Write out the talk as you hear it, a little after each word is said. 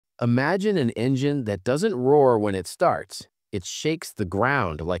Imagine an engine that doesn't roar when it starts. It shakes the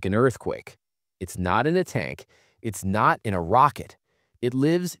ground like an earthquake. It's not in a tank. It's not in a rocket. It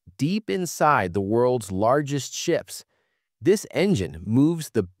lives deep inside the world's largest ships. This engine moves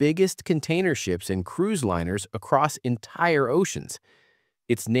the biggest container ships and cruise liners across entire oceans.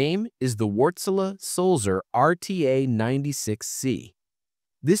 Its name is the Wärtsilä Sulzer RTA-96C.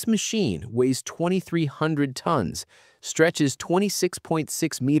 This machine weighs 2,300 tons, stretches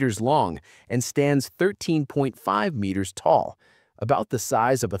 26.6 meters long, and stands 13.5 meters tall, about the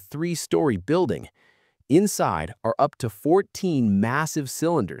size of a three-story building. Inside are up to 14 massive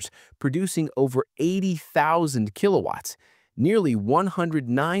cylinders producing over 80,000 kilowatts, nearly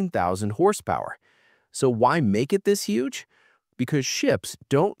 109,000 horsepower. So why make it this huge? Because ships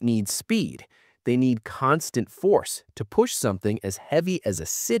don't need speed. They need constant force to push something as heavy as a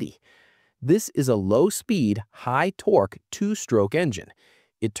city. This is a low-speed, high-torque two-stroke engine.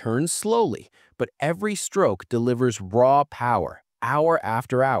 It turns slowly, but every stroke delivers raw power, hour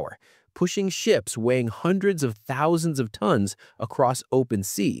after hour, pushing ships weighing hundreds of thousands of tons across open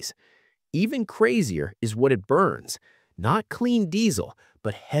seas. Even crazier is what it burns. Not clean diesel,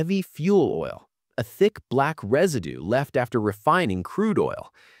 but heavy fuel oil, a thick black residue left after refining crude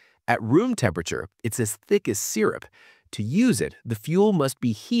oil. At room temperature, it's as thick as syrup. To use it, the fuel must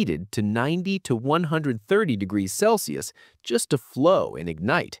be heated to 90 to 130 degrees Celsius just to flow and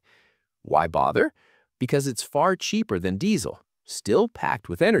ignite. Why bother? Because it's far cheaper than diesel, still packed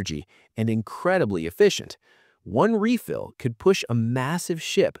with energy, and incredibly efficient. One refill could push a massive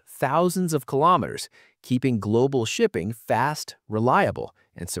ship thousands of kilometers, keeping global shipping fast, reliable,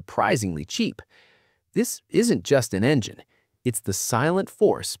 and surprisingly cheap. This isn't just an engine. It's the silent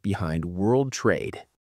force behind world trade.